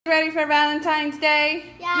ready for Valentine's Day?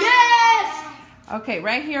 Yes! Okay,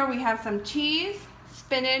 right here we have some cheese,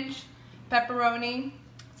 spinach, pepperoni,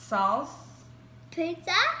 sauce.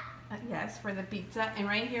 Pizza? Yes, for the pizza. And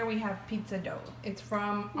right here we have pizza dough. It's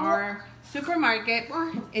from our supermarket.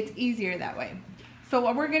 It's easier that way. So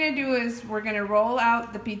what we're going to do is we're going to roll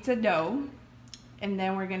out the pizza dough, and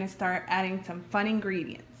then we're going to start adding some fun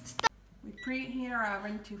ingredients. We preheat our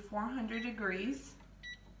oven to 400 degrees.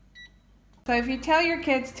 So if you tell your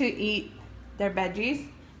kids to eat their veggies,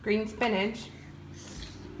 green spinach,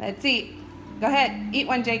 let's eat. Go ahead, eat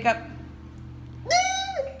one, Jacob.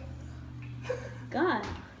 God,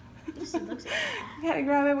 this looks like You gotta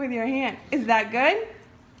grab it with your hand. Is that good?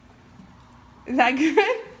 Is that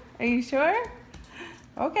good? Are you sure?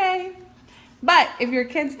 Okay. But if your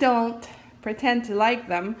kids don't pretend to like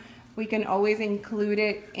them, we can always include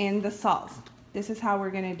it in the sauce. This is how we're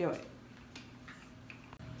gonna do it.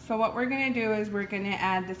 So what we're gonna do is we're gonna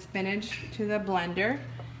add the spinach to the blender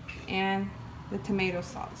and the tomato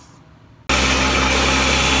sauce.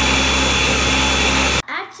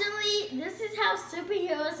 Actually, this is how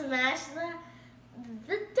superheroes mash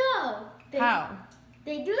the dough. How?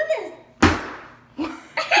 They do this.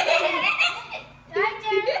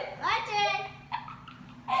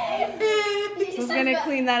 Who's gonna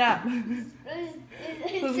clean that up?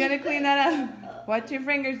 Who's gonna clean that up? Watch your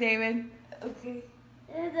fingers, David. Okay.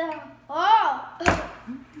 Oh!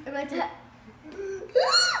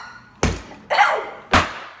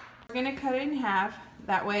 We're gonna cut it in half.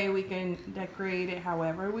 That way we can decorate it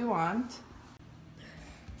however we want.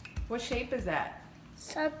 What shape is that?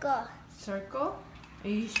 Circle. Circle? Are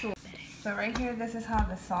you sure? So right here, this is how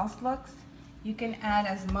the sauce looks. You can add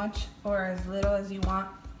as much or as little as you want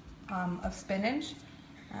of spinach.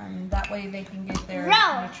 That way they can get their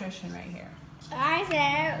nutrition right here.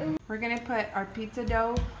 We're gonna put our pizza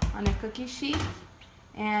dough on a cookie sheet,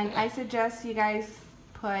 and I suggest you guys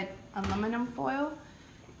put aluminum foil.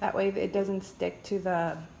 That way it doesn't stick to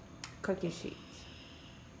the cookie sheets.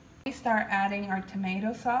 We start adding our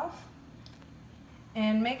tomato sauce,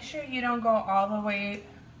 and make sure you don't go all the way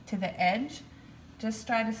to the edge. Just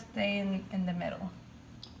try to stay in the middle.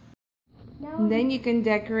 And then you can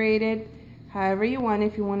decorate it however you want.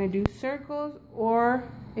 If you want to do circles or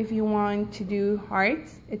if you want to do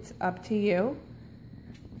hearts, it's up to you.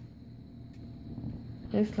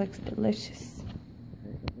 This looks delicious.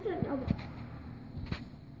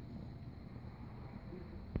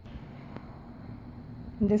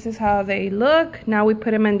 And this is how they look. Now we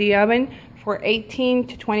put them in the oven for 18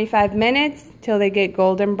 to 25 minutes till they get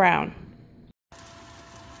golden brown. It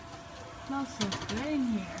smells so good in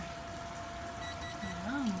here.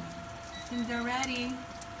 Yum. And they're ready.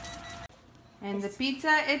 And the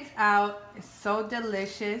pizza, it's out. It's so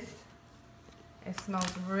delicious. It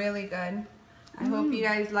smells really good. I hope you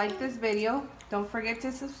guys like this video. Don't forget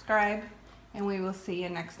to subscribe, and we will see you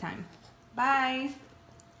next time. Bye.